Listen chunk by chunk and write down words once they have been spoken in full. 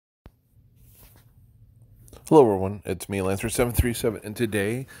Hello, everyone. It's me, Lancer737, and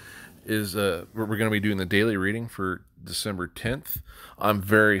today is we're going to be doing the daily reading for December 10th. I'm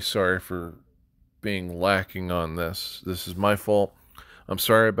very sorry for being lacking on this. This is my fault. I'm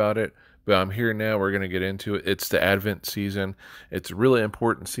sorry about it, but I'm here now. We're going to get into it. It's the Advent season. It's a really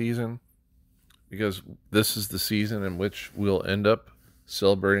important season because this is the season in which we'll end up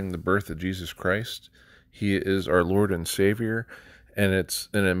celebrating the birth of Jesus Christ. He is our Lord and Savior, and it's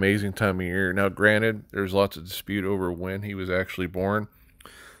an amazing time of year. Now, granted, there's lots of dispute over when he was actually born.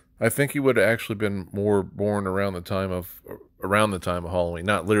 I think he would have actually been more born around the time of Halloween,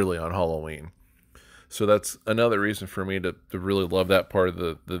 not literally on Halloween. So that's another reason for me to really love that part of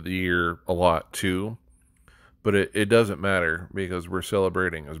the year a lot too. But it doesn't matter because we're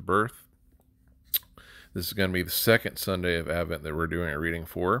celebrating his birth. This is going to be the second Sunday of Advent that we're doing a reading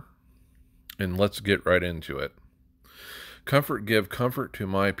for. And let's get right into it. Give comfort to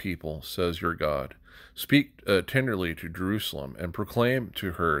my people, says your God. Speak tenderly to Jerusalem and proclaim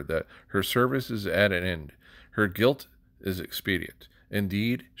to her that her service is at an end. Her guilt is expedient.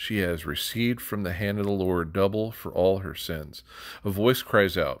 Indeed, she has received from the hand of the Lord double for all her sins. A voice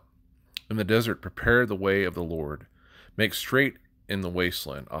cries out, in the desert, prepare the way of the Lord. Make straight in the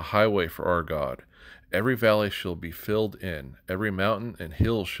wasteland a highway for our God. Every valley shall be filled in, every mountain and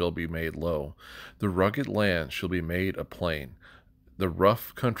hill shall be made low. The rugged land shall be made a plain, the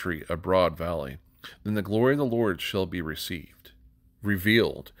rough country a broad valley. Then the glory of the Lord shall be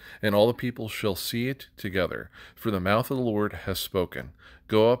revealed, and all the people shall see it together. For the mouth of the Lord has spoken.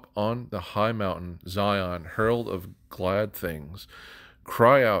 Go up on the high mountain, Zion, herald of glad things.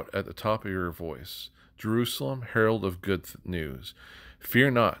 Cry out at the top of your voice, Jerusalem, herald of good news.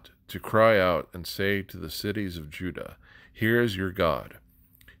 Fear not to cry out and say to the cities of Judah, here is your God.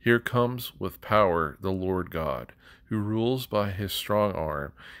 Here comes with power the Lord God, who rules by his strong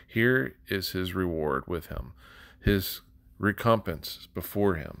arm. Here is his reward with him, his recompense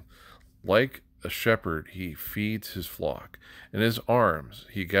before him. Like a shepherd he feeds his flock. In his arms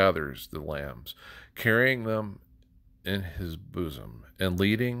he gathers the lambs, carrying them in his bosom, and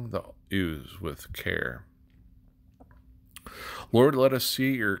leading the ewes with care. Lord, let us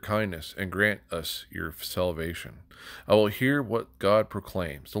see your kindness and grant us your salvation. I will hear what God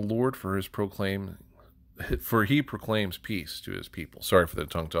proclaims. The Lord for he proclaims peace to his people. Sorry for the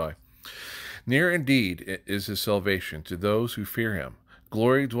tongue tie. Near indeed is his salvation to those who fear him.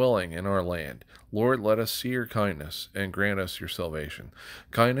 Glory dwelling in our land. Lord, let us see your kindness and grant us your salvation.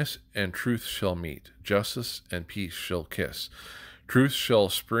 Kindness and truth shall meet. Justice and peace shall kiss. Truth shall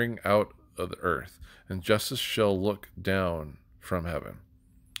spring out of the earth, and justice shall look down from heaven.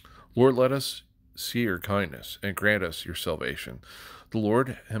 Lord, let us see your kindness and grant us your salvation. The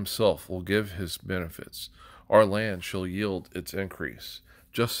Lord himself will give his benefits. Our land shall yield its increase.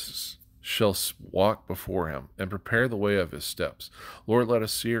 Justice shall walk before him and prepare the way of his steps. Lord, let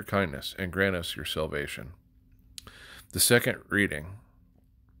us see your kindness and grant us your salvation. The second reading.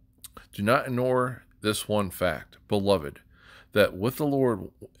 Do not ignore this one fact, beloved, that with the Lord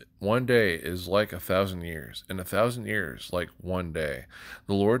 1 day is like 1,000 years, and 1,000 years like 1 day.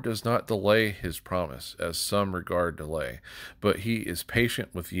 The Lord does not delay his promise, as some regard delay, but he is patient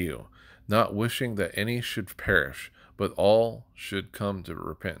with you, not wishing that any should perish, but all should come to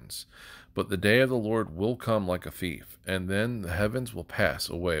repentance. But the day of the Lord will come like a thief, and then the heavens will pass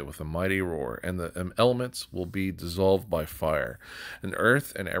away with a mighty roar, and the elements will be dissolved by fire, and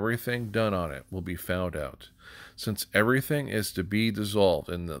earth and everything done on it will be found out. Since everything is to be dissolved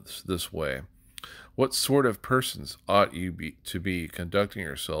in this way, what sort of persons ought you to be conducting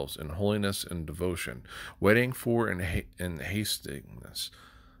yourselves in holiness and devotion, waiting for in hastings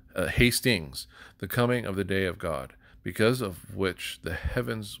the coming of the day of God, because of which the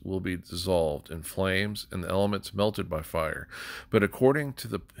heavens will be dissolved in flames and the elements melted by fire. But according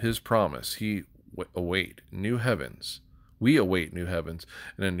to his promise, we await new heavens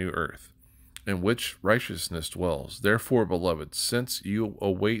and a new earth, in which righteousness dwells. Therefore, beloved, since you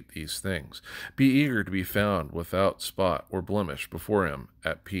await these things, be eager to be found without spot or blemish before him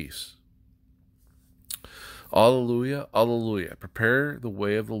at peace. Alleluia, alleluia. Prepare the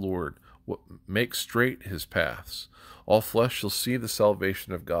way of the Lord. Make straight his paths. All flesh shall see the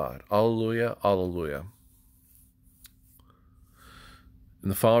salvation of God. Alleluia, alleluia.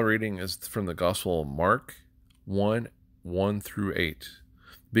 And the final reading is from the Gospel of Mark 1:1-8.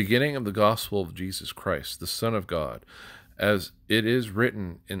 Beginning of the Gospel of Jesus Christ, the Son of God, as it is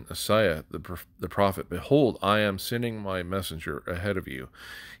written in Isaiah the prophet, behold, I am sending my messenger ahead of you.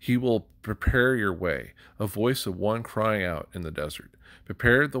 He will prepare your way, a voice of one crying out in the desert.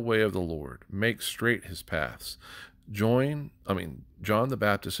 Prepare the way of the Lord, make straight his paths. John the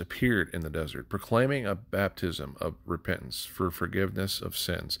Baptist appeared in the desert, proclaiming a baptism of repentance for forgiveness of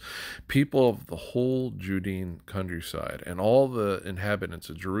sins. People of the whole Judean countryside and all the inhabitants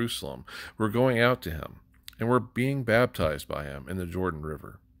of Jerusalem were going out to him and were being baptized by him in the Jordan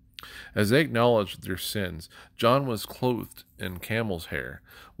River. As they acknowledged their sins, John was clothed in camel's hair,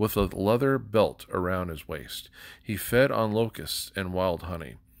 with a leather belt around his waist. He fed on locusts and wild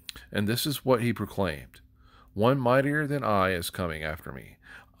honey. And this is what he proclaimed: "One mightier than I is coming after me.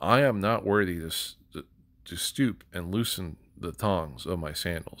 I am not worthy to stoop and loosen the thongs of my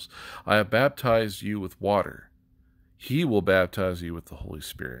sandals. I have baptized you with water. He will baptize you with the Holy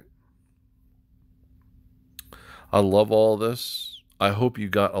Spirit." I love all this. I hope you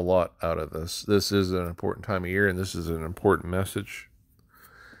got a lot out of this. This is an important time of year, and this is an important message.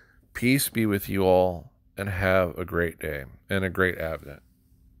 Peace be with you all, and have a great day and a great Advent.